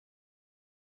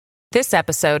This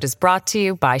episode is brought to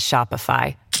you by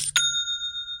Shopify.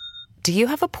 Do you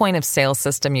have a point of sale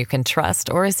system you can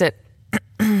trust, or is it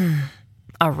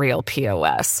a real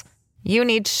POS? You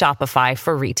need Shopify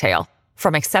for retail.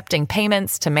 From accepting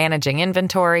payments to managing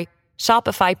inventory,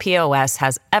 Shopify POS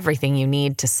has everything you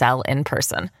need to sell in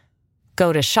person.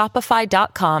 Go to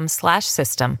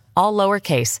shopify.com/system, all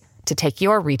lowercase, to take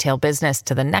your retail business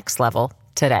to the next level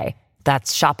today.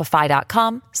 That's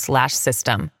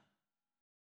shopify.com/system.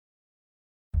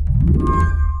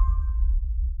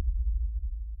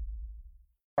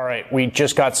 All right, we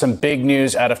just got some big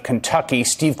news out of Kentucky.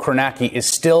 Steve Kornacki is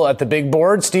still at the big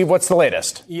board. Steve, what's the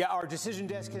latest? Yeah, our decision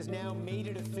desk has now made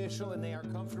it official, and they are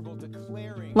comfortable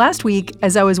declaring. Last week,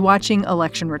 as I was watching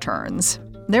election returns,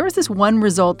 there was this one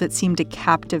result that seemed to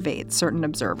captivate certain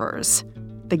observers: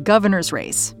 the governor's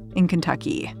race in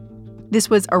Kentucky. This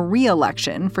was a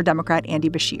re-election for Democrat Andy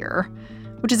Beshear,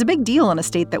 which is a big deal in a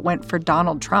state that went for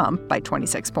Donald Trump by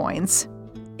 26 points.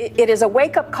 It is a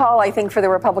wake-up call, I think, for the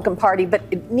Republican Party, but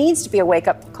it needs to be a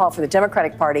wake-up call for the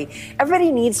Democratic Party.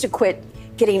 Everybody needs to quit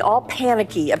getting all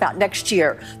panicky about next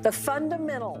year. The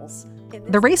fundamentals.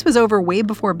 The race was over way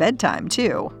before bedtime,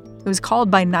 too. It was called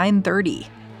by 9:30.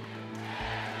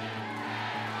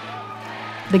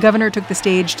 The governor took the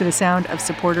stage to the sound of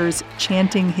supporters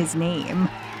chanting his name.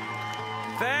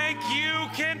 Thank you,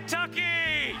 Kentucky!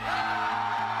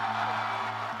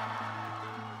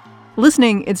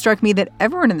 Listening, it struck me that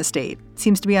everyone in the state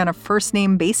seems to be on a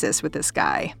first-name basis with this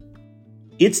guy.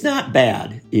 It's not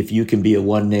bad if you can be a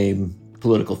one-name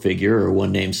political figure or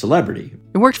one-name celebrity.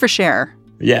 It worked for Cher.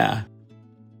 Yeah.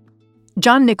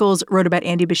 John Nichols wrote about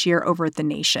Andy Beshear over at The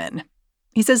Nation.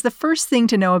 He says the first thing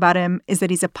to know about him is that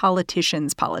he's a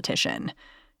politician's politician.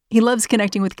 He loves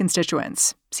connecting with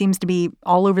constituents, seems to be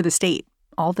all over the state,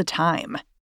 all the time.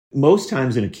 Most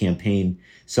times in a campaign,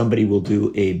 somebody will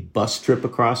do a bus trip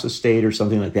across a state or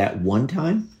something like that one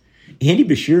time. Andy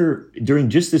Beshear, during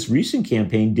just this recent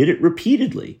campaign, did it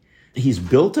repeatedly. He's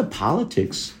built a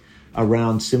politics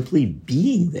around simply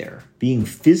being there, being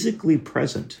physically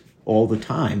present all the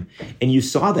time. And you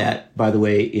saw that, by the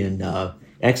way, in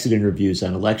exit interviews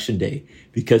on Election Day,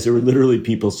 because there were literally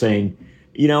people saying,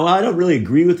 you know, I don't really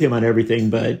agree with him on everything,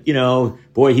 but, you know,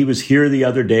 boy, he was here the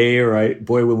other day, or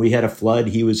boy, when we had a flood,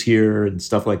 he was here and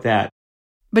stuff like that.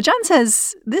 But John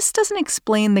says this doesn't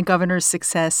explain the governor's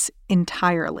success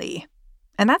entirely.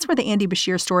 And that's where the Andy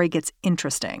Beshear story gets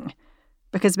interesting.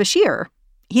 Because Beshear,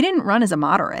 he didn't run as a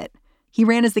moderate. He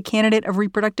ran as the candidate of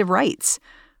reproductive rights,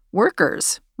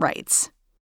 workers' rights.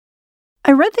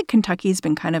 I read that Kentucky's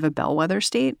been kind of a bellwether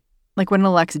state. Like when it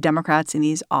elects Democrats in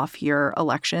these off-year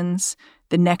elections,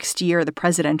 the next year the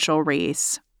presidential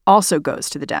race also goes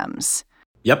to the Dems.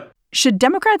 Yep. Should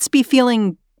Democrats be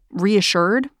feeling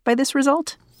reassured by this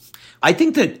result? I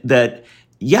think that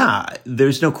yeah,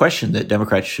 there's no question that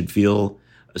Democrats should feel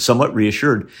somewhat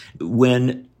reassured.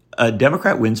 When a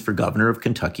Democrat wins for governor of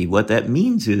Kentucky, what that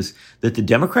means is that the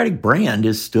Democratic brand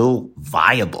is still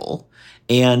viable.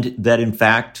 And that, in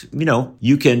fact, you know,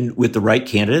 you can, with the right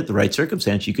candidate, the right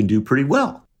circumstance, you can do pretty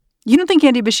well. You don't think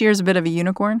Andy Beshear is a bit of a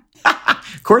unicorn?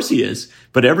 Of course he is.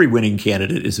 But every winning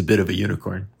candidate is a bit of a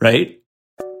unicorn, right?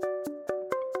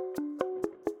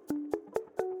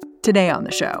 Today on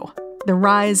the show, the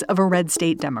rise of a red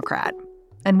state Democrat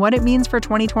and what it means for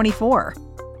 2024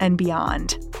 and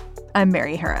beyond. I'm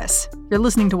Mary Harris. You're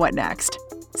listening to What Next?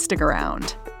 Stick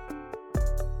around.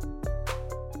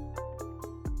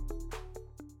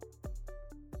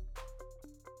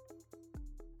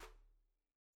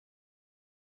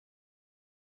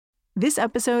 This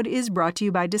episode is brought to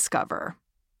you by Discover.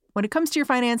 When it comes to your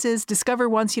finances, Discover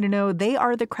wants you to know they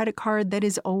are the credit card that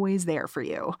is always there for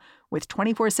you. With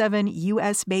 24/7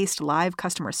 U.S.-based live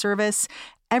customer service,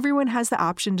 everyone has the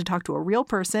option to talk to a real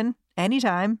person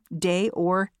anytime, day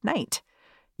or night.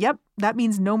 Yep, that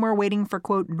means no more waiting for,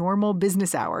 quote, normal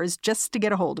business hours just to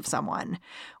get a hold of someone.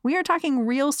 We are talking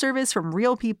real service from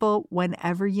real people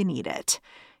whenever you need it.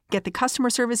 Get the customer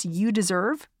service you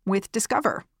deserve with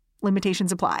Discover.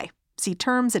 Limitations apply. See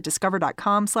terms at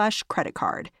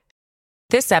discover.com/creditcard.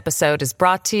 This episode is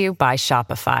brought to you by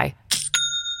Shopify.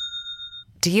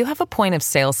 Do you have a point of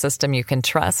sale system you can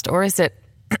trust, or is it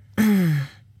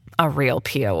a real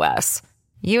POS?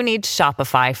 You need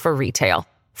Shopify for retail.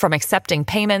 From accepting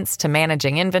payments to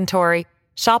managing inventory,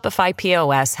 Shopify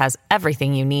POS has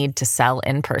everything you need to sell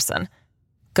in person.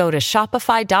 Go to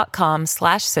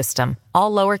shopify.com/system,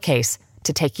 all lowercase,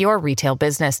 to take your retail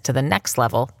business to the next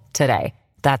level today.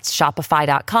 That's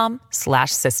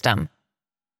shopify.com/system.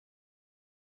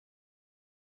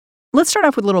 Let's start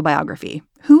off with a little biography.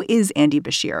 Who is Andy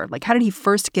Beshear? Like, how did he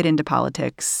first get into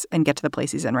politics and get to the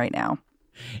place he's in right now?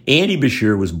 Andy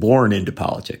Beshear was born into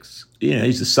politics.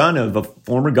 He's the son of a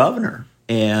former governor.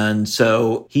 And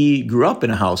so he grew up in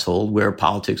a household where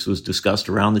politics was discussed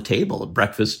around the table, at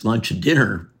breakfast, lunch, and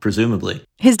dinner, presumably.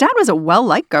 His dad was a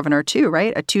well-liked governor, too,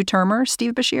 right? A two-termer,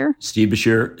 Steve Beshear? Steve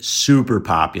Beshear, super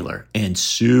popular and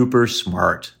super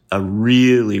smart, a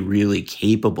really, really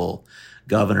capable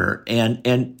governor.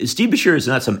 And Steve Beshear is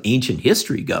not some ancient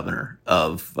history governor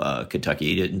of Kentucky.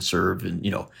 He didn't serve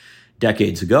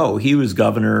decades ago. He was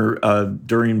governor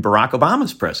during Barack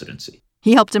Obama's presidency.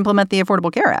 He helped implement the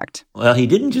Affordable Care Act. Well, he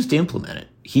didn't just implement it.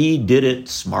 He did it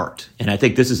smart. And I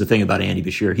think this is the thing about Andy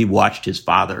Beshear. He watched his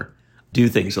father do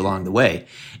things along the way.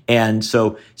 And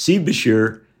so Steve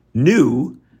Beshear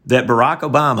knew that Barack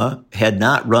Obama had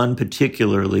not run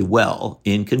particularly well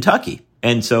in Kentucky.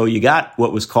 And so you got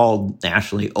what was called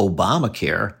nationally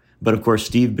Obamacare. But of course,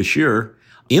 Steve Beshear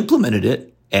implemented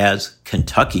it as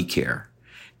Kentucky Care.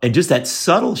 And just that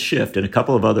subtle shift and a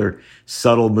couple of other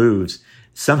subtle moves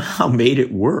somehow made it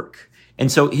work.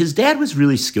 And so his dad was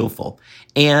really skillful.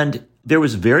 And there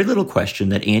was very little question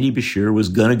that Andy Beshear was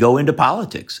going to go into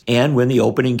politics. And when the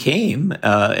opening came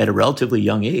at a relatively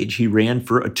young age, he ran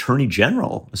for attorney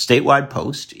general, a statewide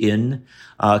post in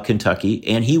Kentucky,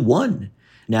 and he won.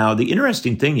 Now, the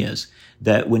interesting thing is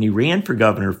that when he ran for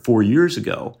governor 4 years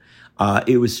ago,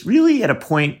 it was really at a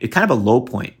point, kind of a low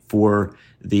point for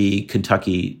the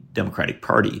Kentucky Democratic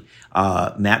Party.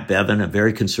 Matt Bevin, a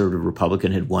very conservative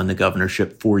Republican, had won the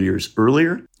governorship 4 years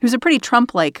earlier. He was a pretty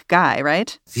Trump-like guy,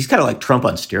 right? He's kind of like Trump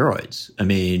on steroids. I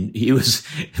mean,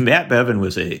 Matt Bevin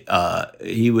was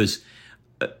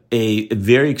a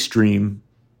very extreme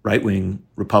right-wing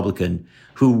Republican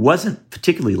who wasn't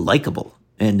particularly likable.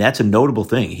 And that's a notable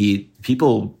thing. He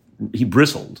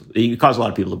bristled. He caused a lot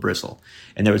of people to bristle.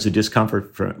 And there was a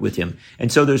discomfort with him.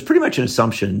 And so there's pretty much an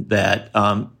assumption that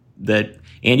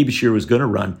Andy Beshear was going to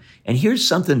run. And here's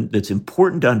something that's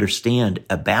important to understand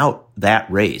about that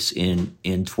race in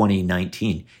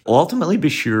 2019. Ultimately,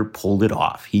 Beshear pulled it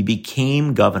off. He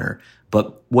became governor.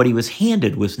 But what he was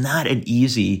handed was not an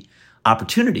easy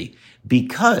opportunity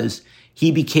because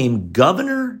he became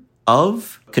governor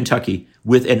of Kentucky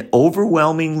with an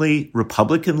overwhelmingly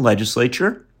Republican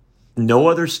legislature, no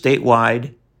other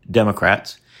statewide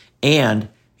Democrats, and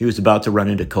he was about to run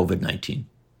into COVID-19.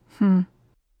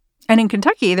 And in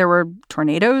Kentucky, there were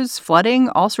tornadoes, flooding,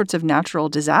 all sorts of natural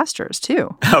disasters,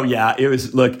 too. Oh, yeah. It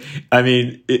was, look, I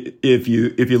mean, if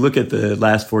you look at the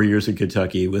last 4 years in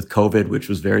Kentucky with COVID, which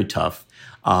was very tough,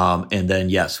 and then,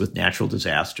 yes, with natural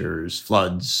disasters,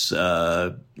 floods,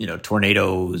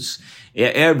 tornadoes,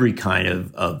 every kind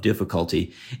of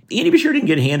difficulty. Andy Beshear didn't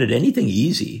get handed anything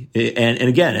easy. And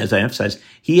again, as I emphasized,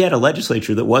 he had a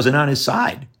legislature that wasn't on his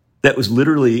side, that was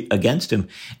literally against him.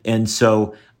 And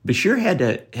so Beshear had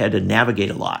to navigate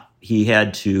a lot. He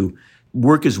had to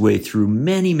work his way through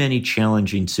many, many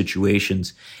challenging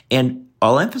situations. And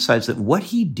I'll emphasize that what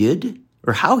he did,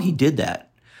 or how he did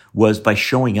that, was by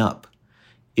showing up.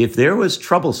 If there was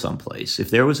trouble someplace,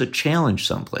 if there was a challenge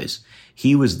someplace,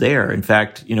 he was there. In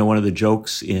fact, one of the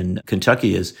jokes in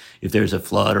Kentucky is if there's a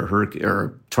flood or hurricane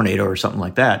or tornado or something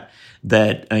like that,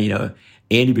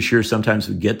 Andy Beshear sometimes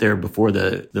would get there before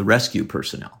the rescue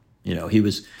personnel. He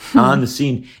was on the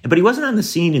scene, but he wasn't on the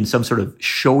scene in some sort of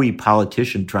showy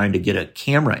politician trying to get a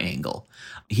camera angle.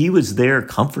 He was there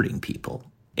comforting people.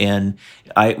 And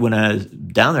when I was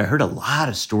down there, I heard a lot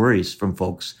of stories from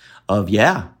folks of,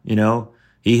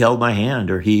 he held my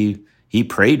hand, or he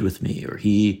prayed with me, or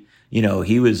he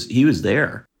was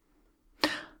there.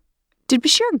 Did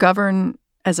Beshear govern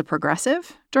as a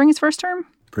progressive during his first term?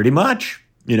 Pretty much,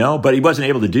 but he wasn't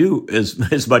able to do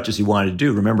as much as he wanted to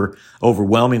do. Remember,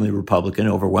 overwhelmingly Republican,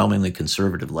 overwhelmingly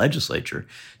conservative legislature.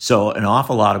 So an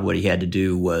awful lot of what he had to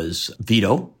do was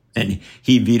veto, and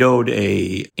he vetoed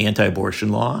a anti-abortion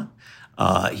law.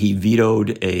 He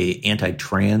vetoed a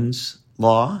anti-trans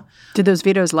law. Did those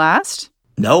vetoes last?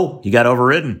 No, he got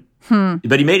overridden.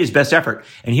 But he made his best effort.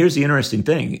 And here's the interesting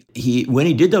thing. When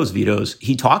he did those vetoes,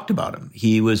 he talked about them.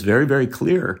 He was very, very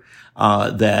clear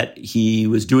that he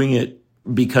was doing it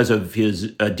because of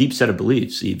his deep set of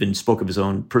beliefs. He even spoke of his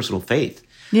own personal faith.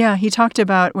 Yeah, he talked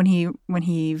about when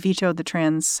he vetoed the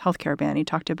trans healthcare ban, he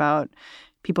talked about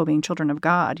people being children of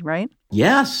God, right?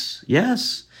 Yes.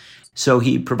 So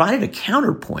he provided a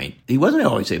counterpoint. He wasn't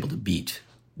always able to beat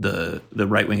the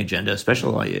right-wing agenda,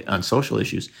 especially on social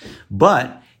issues,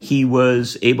 but he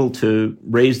was able to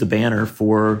raise the banner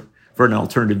for an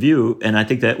alternative view, and I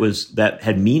think that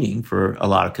had meaning for a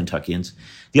lot of Kentuckians.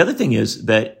 The other thing is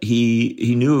that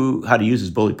he knew how to use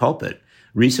his bully pulpit.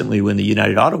 Recently, when the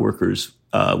United Auto Workers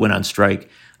went on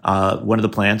strike, one of the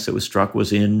plants that was struck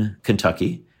was in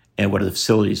Kentucky, and what are the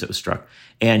facilities that was struck.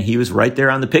 And he was right there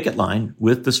on the picket line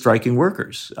with the striking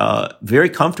workers, very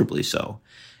comfortably so.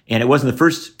 And it wasn't the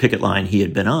first picket line he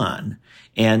had been on.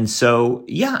 And so,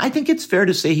 yeah, I think it's fair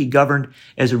to say he governed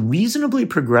as a reasonably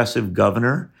progressive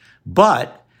governor,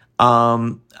 but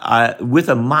with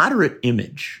a moderate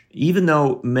image, even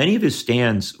though many of his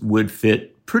stands would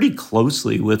fit pretty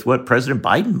closely with what President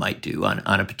Biden might do on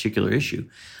a particular issue.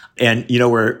 And,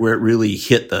 where it really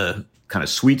hit the kind of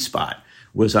sweet spot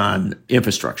was on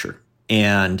infrastructure.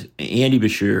 And Andy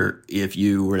Beshear, if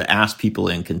you were to ask people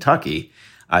in Kentucky,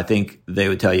 I think they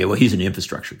would tell you, well, he's an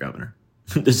infrastructure governor.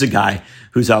 This is a guy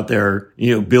who's out there,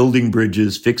 building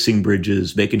bridges, fixing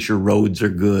bridges, making sure roads are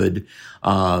good,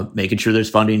 making sure there's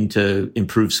funding to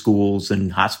improve schools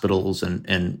and hospitals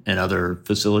and other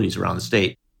facilities around the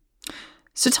state.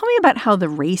 So tell me about how the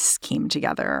race came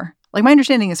together. Like, my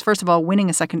understanding is, first of all, winning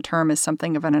a second term is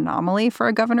something of an anomaly for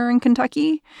a governor in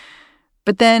Kentucky.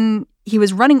 But then he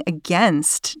was running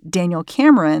against Daniel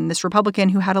Cameron, this Republican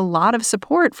who had a lot of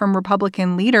support from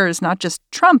Republican leaders, not just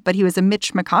Trump, but he was a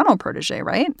Mitch McConnell protege,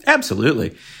 right?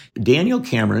 Absolutely. Daniel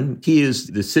Cameron, he is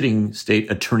the sitting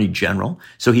state attorney general.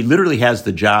 So he literally has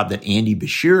the job that Andy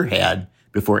Beshear had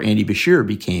before Andy Beshear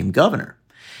became governor.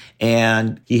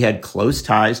 And he had close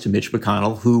ties to Mitch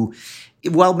McConnell, who,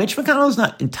 while Mitch McConnell is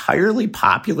not entirely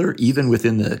popular, even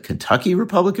within the Kentucky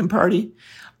Republican Party,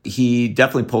 he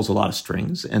definitely pulls a lot of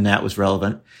strings, and that was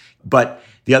relevant. But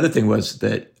the other thing was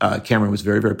that Cameron was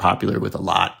very, very popular with a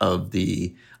lot of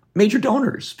the major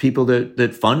donors, people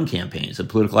that fund campaigns and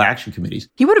political action committees.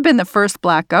 He would have been the first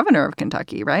black governor of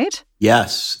Kentucky, right?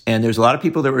 Yes. And there's a lot of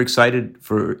people that were excited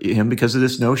for him because of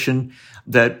this notion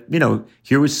that,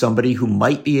 here was somebody who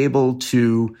might be able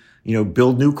to,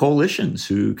 build new coalitions,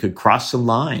 who could cross some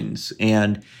lines.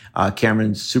 And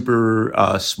Cameron's super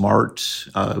smart,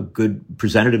 good,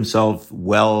 presented himself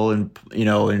well,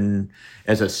 and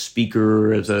as a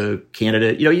speaker, as a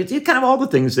candidate, you kind of all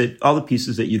the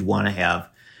pieces that you'd want to have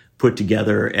put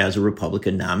together as a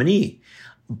Republican nominee.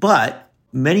 But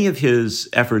many of his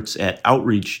efforts at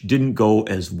outreach didn't go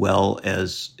as well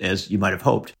as you might have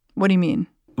hoped. What do you mean?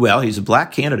 Well, he's a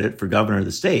black candidate for governor of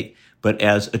the state, but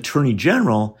as attorney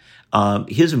general,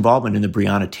 his involvement in the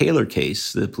Breonna Taylor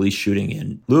case, the police shooting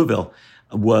in Louisville,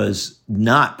 was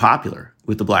not popular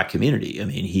with the black community. I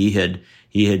mean, he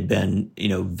had been,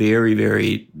 very,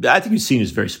 very, I think he's seen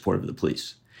as very supportive of the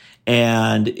police.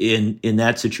 And in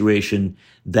that situation,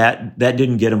 that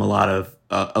didn't get him a lot of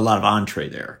entree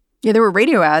there. Yeah, there were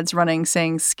radio ads running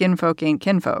saying skin folk ain't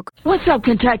kinfolk. What's up,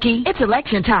 Kentucky? It's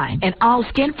election time, and all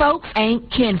skin folks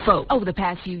ain't kinfolk. Over the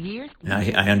past few years,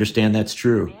 I understand that's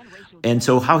true. And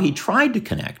so how he tried to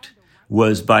connect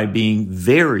was by being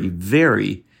very,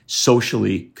 very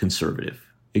socially conservative,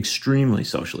 extremely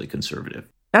socially conservative.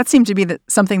 That seemed to be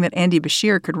something that Andy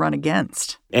Beshear could run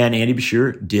against. And Andy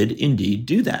Beshear did indeed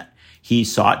do that. He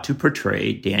sought to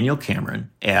portray Daniel Cameron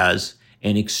as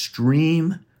an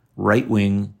extreme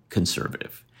right-wing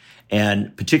conservative,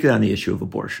 and particularly on the issue of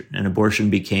abortion. And abortion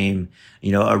became,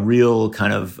 a real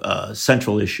kind of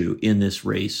central issue in this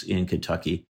race in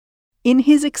Kentucky. In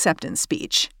his acceptance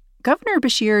speech, Governor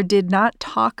Beshear did not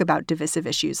talk about divisive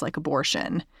issues like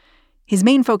abortion. His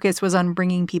main focus was on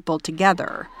bringing people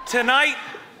together. Tonight,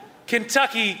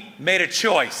 Kentucky made a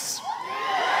choice.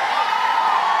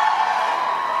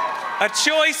 A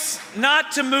choice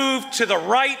not to move to the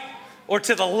right or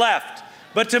to the left,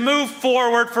 but to move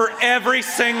forward for every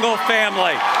single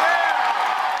family.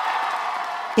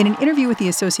 In an interview with the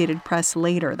Associated Press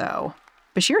later, though,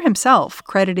 Beshear himself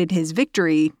credited his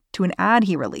victory to an ad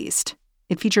he released.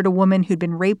 It featured a woman who'd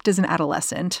been raped as an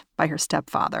adolescent by her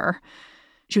stepfather.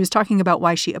 She was talking about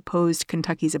why she opposed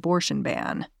Kentucky's abortion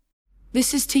ban.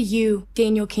 This is to you,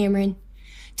 Daniel Cameron.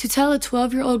 To tell a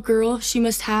 12-year-old girl she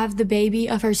must have the baby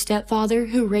of her stepfather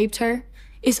who raped her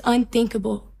is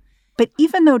unthinkable. But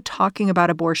even though talking about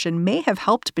abortion may have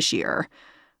helped Beshear,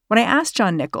 when I asked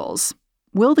John Nichols,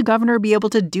 will the governor be able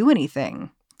to do anything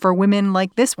for women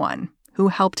like this one who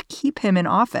helped keep him in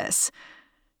office?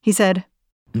 He said,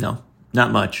 no,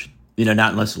 not much,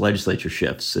 not unless the legislature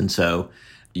shifts. And so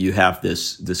you have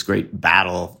this great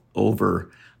battle over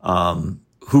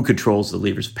who controls the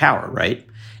levers of power, right?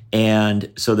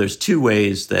 And so there's two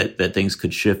ways that things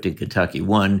could shift in Kentucky.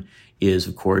 One is,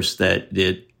 of course, that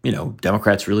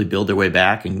Democrats really build their way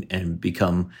back and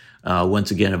become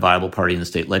once again a viable party in the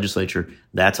state legislature.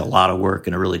 That's a lot of work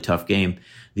and a really tough game.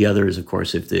 The other is, of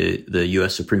course, if the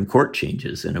U.S. Supreme Court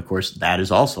changes. And, of course, that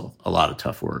is also a lot of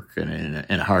tough work and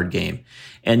a hard game.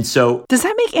 And so... Does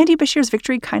that make Andy Beshear's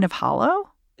victory kind of hollow?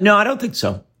 No, I don't think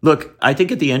so. Look, I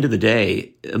think at the end of the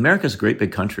day, America's a great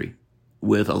big country.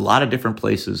 with a lot of different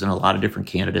places and a lot of different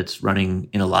candidates running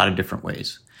in a lot of different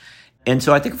ways. And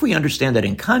so I think if we understand that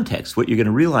in context, what you're going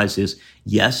to realize is,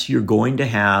 yes, you're going to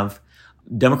have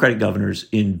Democratic governors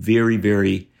in very,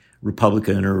 very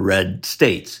Republican or red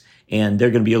states, and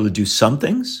they're going to be able to do some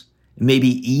things, maybe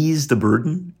ease the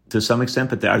burden to some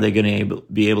extent, but are they going to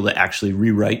be able to actually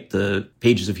rewrite the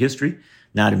pages of history?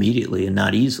 Not immediately and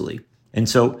not easily. And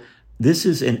so this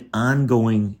is an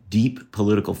ongoing, deep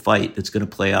political fight that's going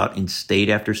to play out in state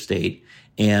after state,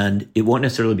 and it won't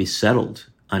necessarily be settled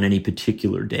on any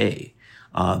particular day.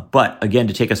 But again,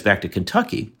 to take us back to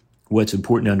Kentucky, what's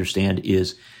important to understand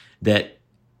is that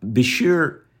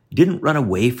Beshear didn't run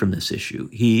away from this issue.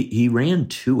 He ran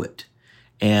to it,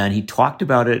 and he talked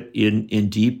about it in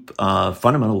deep,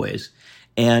 fundamental ways,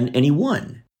 and he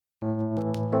won.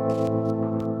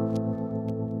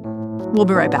 We'll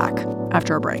be right back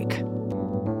after a break.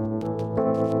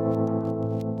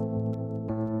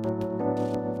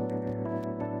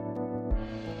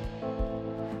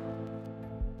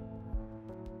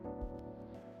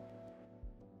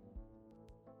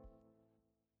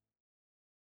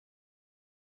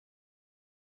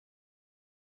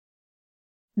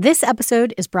 This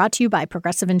episode is brought to you by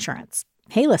Progressive Insurance.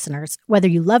 Hey, listeners, whether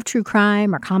you love true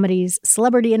crime or comedies,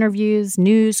 celebrity interviews,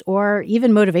 news, or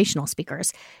even motivational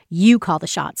speakers, you call the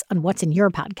shots on what's in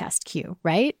your podcast queue,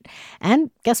 right?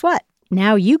 And guess what?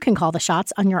 Now you can call the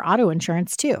shots on your auto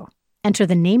insurance, too. Enter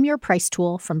the Name Your Price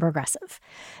tool from Progressive.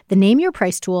 The Name Your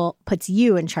Price tool puts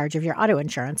you in charge of your auto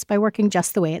insurance by working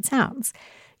just the way it sounds.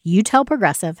 You tell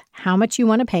Progressive how much you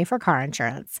want to pay for car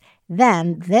insurance.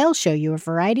 Then they'll show you a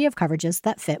variety of coverages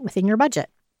that fit within your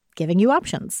budget, giving you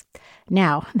options.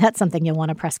 Now, that's something you'll want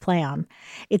to press play on.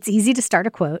 It's easy to start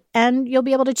a quote, and you'll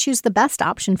be able to choose the best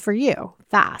option for you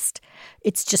fast.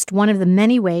 It's just one of the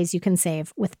many ways you can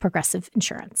save with Progressive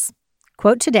Insurance.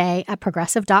 Quote today at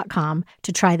Progressive.com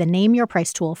to try the Name Your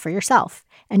Price tool for yourself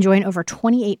and join over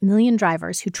 28 million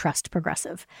drivers who trust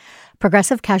Progressive.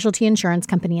 Progressive Casualty Insurance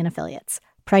Company and Affiliates.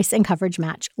 Price and coverage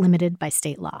match limited by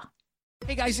state law.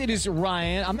 Hey guys, it is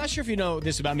Ryan. I'm not sure if you know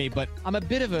this about me, but I'm a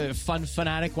bit of a fun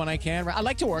fanatic when I can. I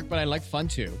like to work, but I like fun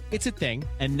too. It's a thing.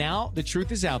 And now the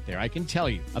truth is out there. I can tell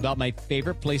you about my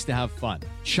favorite place to have fun.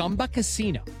 Chumba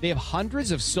Casino. They have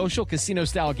hundreds of social casino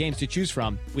style games to choose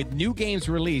from with new games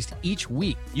released each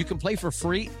week. You can play for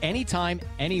free anytime,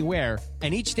 anywhere.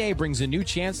 And each day brings a new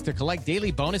chance to collect daily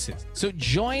bonuses. So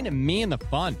join me in the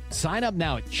fun. Sign up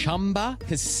now at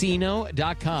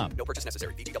ChumbaCasino.com. No purchase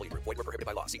necessary. VGW Group. Void where prohibited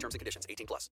by law. See terms and conditions.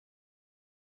 18+.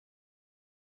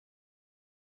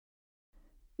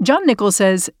 John Nichols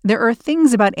says there are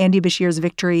things about Andy Beshear's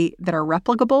victory that are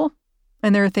replicable,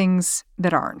 and there are things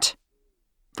that aren't.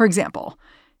 For example,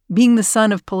 being the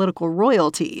son of political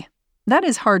royalty, that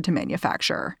is hard to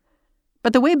manufacture.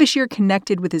 But the way Beshear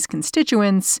connected with his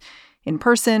constituents, in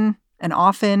person and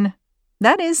often,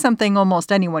 that is something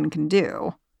almost anyone can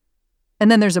do. And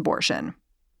then there's abortion.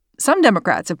 Some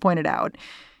Democrats have pointed out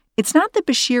it's not that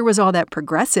Beshear was all that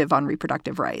progressive on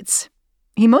reproductive rights.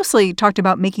 He mostly talked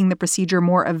about making the procedure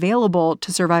more available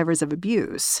to survivors of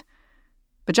abuse.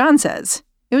 But John says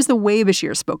it was the way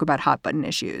Beshear spoke about hot-button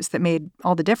issues that made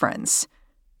all the difference.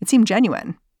 It seemed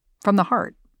genuine, from the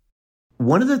heart.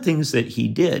 One of the things that he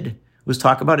did was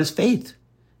talk about his faith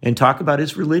and talk about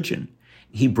his religion.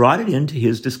 He brought it into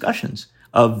his discussions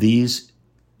of these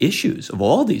issues, of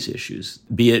all these issues,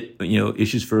 be it,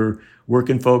 issues for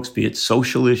working folks, be it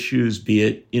social issues, be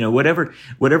it, whatever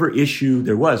issue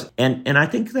there was. And I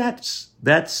think that's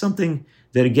something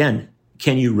that, again,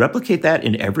 can you replicate that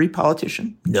in every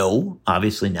politician? No,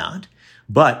 obviously not.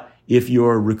 But if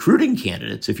you're recruiting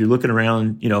candidates, if you're looking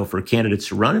around, for candidates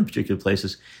to run in particular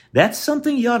places, that's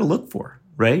something you ought to look for.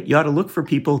 Right? You ought to look for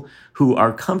people who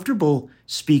are comfortable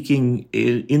speaking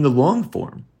in the long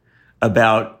form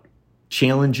about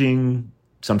challenging,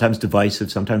 sometimes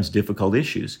divisive, sometimes difficult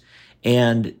issues.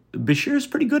 And Beshear is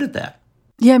pretty good at that.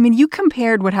 Yeah, I mean, you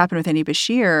compared what happened with Andy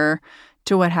Beshear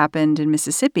to what happened in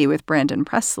Mississippi with Brandon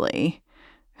Presley,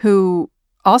 who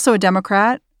also a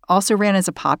Democrat, also ran as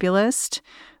a populist,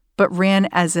 but ran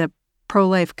as a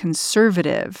pro-life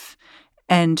conservative.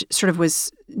 And sort of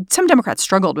some Democrats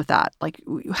struggled with that. Like,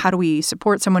 how do we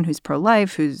support someone who's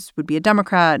pro-life, would be a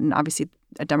Democrat? And obviously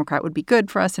a Democrat would be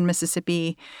good for us in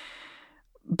Mississippi.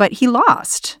 But he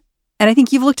lost. And I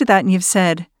think you've looked at that and you've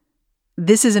said,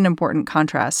 this is an important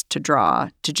contrast to draw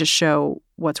to just show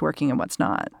what's working and what's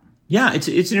not. Yeah, it's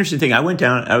an interesting thing. I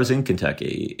was in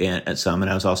Kentucky at some,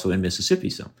 and I was also in Mississippi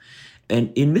some.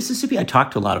 And in Mississippi, I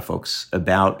talked to a lot of folks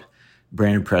about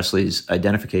Brandon Presley's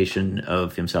identification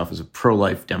of himself as a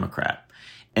pro-life Democrat.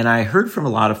 And I heard from a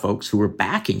lot of folks who were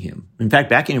backing him, in fact,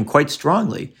 backing him quite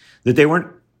strongly, that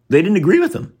they didn't agree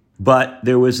with him. But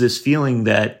there was this feeling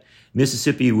that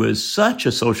Mississippi was such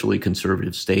a socially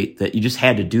conservative state that you just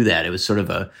had to do that. It was sort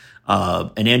of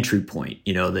an entry point,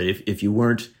 that if you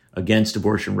weren't against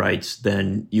abortion rights,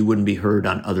 then you wouldn't be heard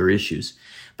on other issues.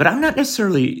 But I'm not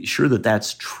necessarily sure that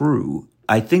that's true.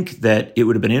 I think that it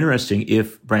would have been interesting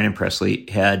if Brandon Presley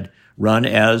had run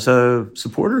as a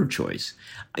supporter of choice.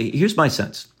 Here's my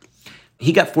sense.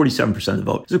 He got 47% of the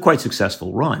vote. It was a quite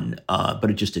successful run, but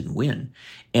it just didn't win.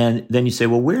 And then you say,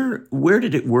 well, where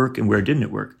did it work and where didn't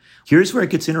it work? Here's where it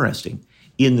gets interesting.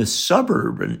 In the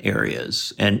suburban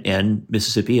areas, and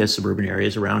Mississippi has suburban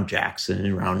areas around Jackson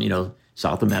and around,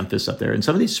 south of Memphis up there, in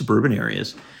some of these suburban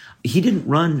areas, he didn't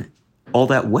run all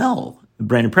that well.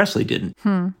 Brandon Presley didn't.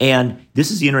 And this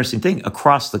is the interesting thing.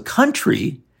 Across the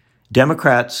country,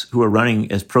 Democrats who are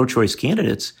running as pro-choice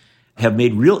candidates have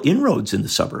made real inroads in the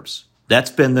suburbs. That's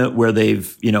been where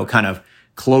they've, kind of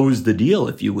closed the deal,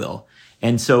 if you will.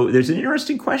 And so there's an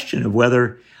interesting question of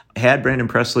whether, had Brandon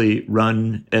Presley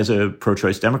run as a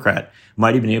pro-choice Democrat,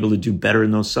 might he have been able to do better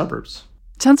in those suburbs.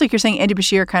 Sounds like you're saying Andy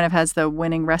Beshear kind of has the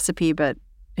winning recipe, but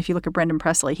if you look at Brandon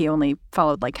Presley, he only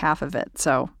followed like half of it.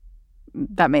 So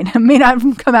that may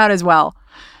not come out as well.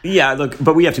 Yeah, look,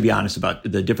 but we have to be honest about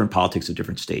the different politics of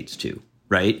different states too,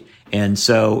 right? And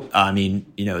so,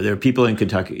 there are people in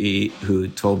Kentucky who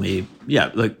told me,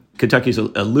 Kentucky's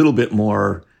a little bit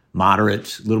more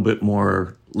moderate, a little bit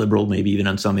more liberal, maybe even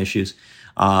on some issues,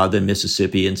 than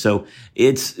Mississippi. And so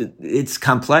it's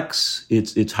complex.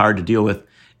 It's hard to deal with.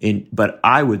 But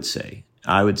I would say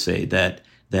that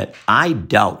I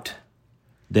doubt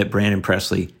that Brandon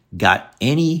Presley got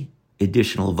any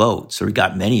additional votes, or he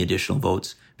got many additional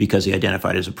votes because he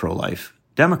identified as a pro-life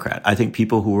Democrat. I think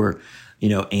people who were,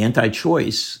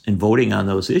 anti-choice and voting on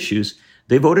those issues,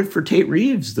 they voted for Tate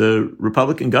Reeves, the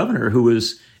Republican governor, who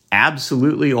was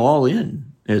absolutely all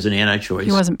in as an anti-choice.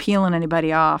 He wasn't peeling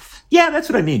anybody off. Yeah, that's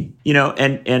what I mean.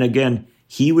 And again,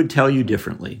 he would tell you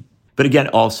differently. But again,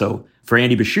 also for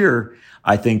Andy Beshear,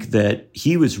 I think that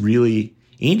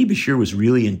Andy Beshear was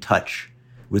really in touch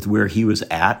with where he was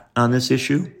at on this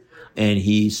issue. And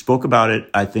he spoke about it,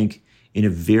 I think, in a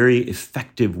very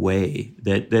effective way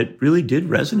that really did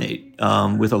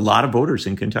resonate with a lot of voters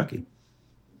in Kentucky.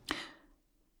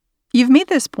 You've made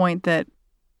this point that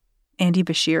Andy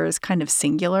Beshear is kind of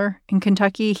singular in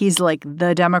Kentucky. He's like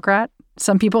the Democrat.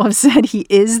 Some people have said he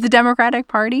is the Democratic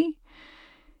Party.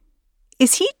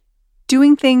 Is he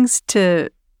doing things to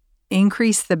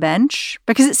increase the bench?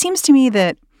 Because it seems to me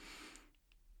that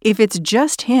if it's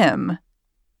just him,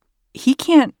 he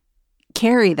can't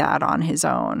carry that on his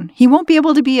own. He won't be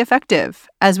able to be effective,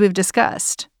 as we've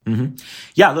discussed. Mm-hmm.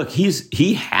 Yeah, look,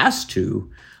 he has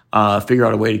to figure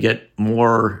out a way to get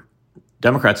more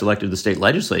Democrats elected to the state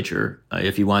legislature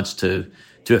if he wants to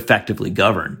effectively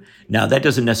govern. Now, that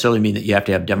doesn't necessarily mean that you have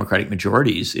to have Democratic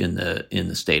majorities in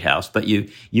the state house, but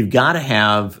you've got to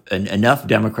have enough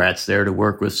Democrats there to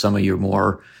work with some of your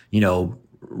more,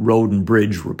 road and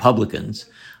bridge Republicans.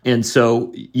 And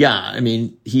so, yeah, I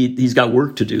mean, he's got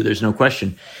work to do. There's no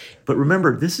question. But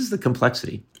remember, this is the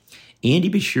complexity. Andy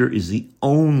Beshear is the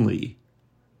only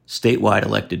statewide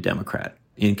elected Democrat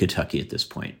in Kentucky at this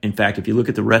point. In fact, if you look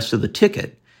at the rest of the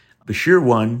ticket, Beshear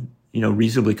won,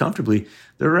 reasonably comfortably.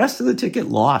 The rest of the ticket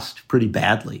lost pretty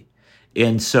badly.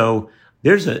 And so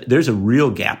there's a real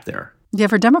gap there. Yeah,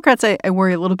 for Democrats, I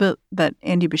worry a little bit that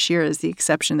Andy Beshear is the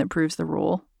exception that proves the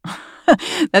rule,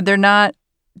 that they're not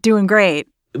doing great.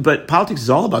 But politics is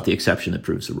all about the exception that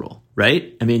proves the rule,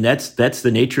 right? I mean, that's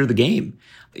the nature of the game.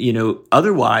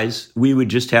 Otherwise, we would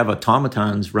just have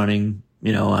automatons running,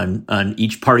 on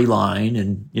each party line,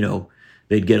 and,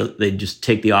 they'd just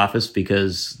take the office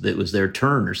because it was their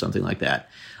turn or something like that.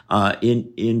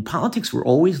 In politics, we're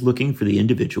always looking for the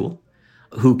individual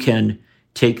who can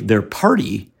take their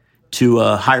party to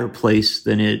a higher place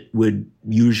than it would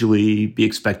usually be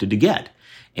expected to get.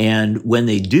 And when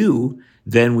they do,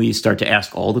 then we start to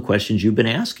ask all the questions you've been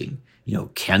asking.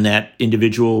 Can that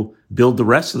individual build the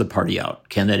rest of the party out?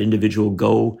 Can that individual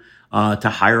go to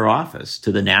higher office,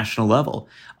 to the national level?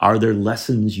 Are there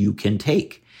lessons you can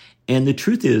take? And the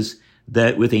truth is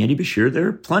that with Andy Beshear, there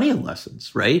are plenty of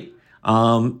lessons, right?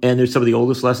 And there's some of the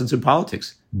oldest lessons in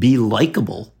politics. Be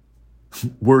likable,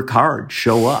 work hard,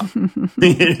 show up.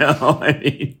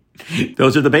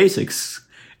 Those are the basics.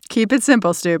 Keep it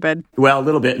simple, stupid. Well, a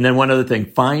little bit. And then one other thing,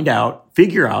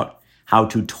 figure out how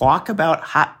to talk about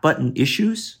hot button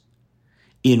issues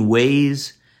in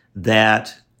ways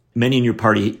that many in your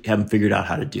party haven't figured out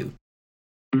how to do.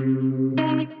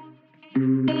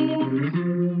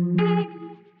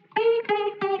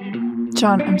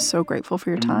 John, I'm so grateful for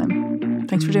your time.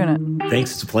 Thanks for doing it.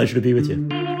 Thanks. It's a pleasure to be with you.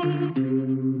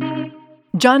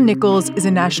 John Nichols is a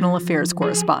national affairs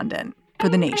correspondent for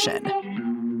The Nation.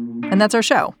 And that's our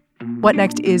show. What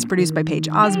Next is produced by Paige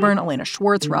Osborne, Elena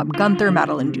Schwartz, Rob Gunther,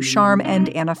 Madeline Ducharme, and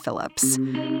Anna Phillips.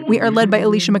 We are led by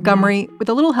Alicia Montgomery with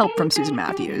a little help from Susan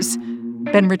Matthews.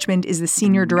 Ben Richmond is the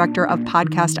Senior Director of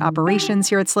Podcast Operations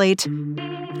here at Slate.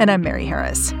 And I'm Mary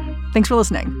Harris. Thanks for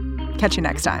listening. Catch you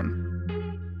next time.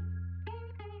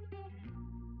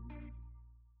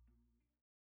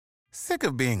 Sick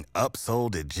of being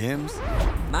upsold at gyms?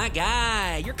 My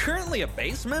guy, you're currently a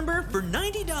base member? For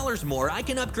 $90 more, I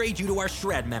can upgrade you to our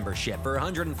Shred membership. For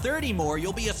 $130 more,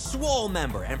 you'll be a Swole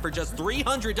member. And for just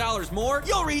 $300 more,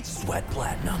 you'll reach Sweat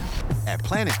Platinum. At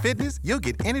Planet Fitness, you'll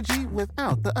get energy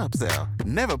without the upsell.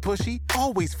 Never pushy,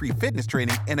 always free fitness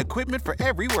training and equipment for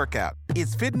every workout.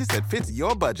 It's fitness that fits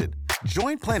your budget.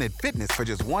 Join Planet Fitness for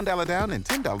just $1 down and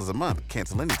 $10 a month.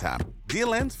 Cancel anytime.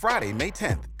 Deal ends Friday, May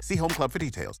 10th. See Home Club for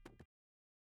details.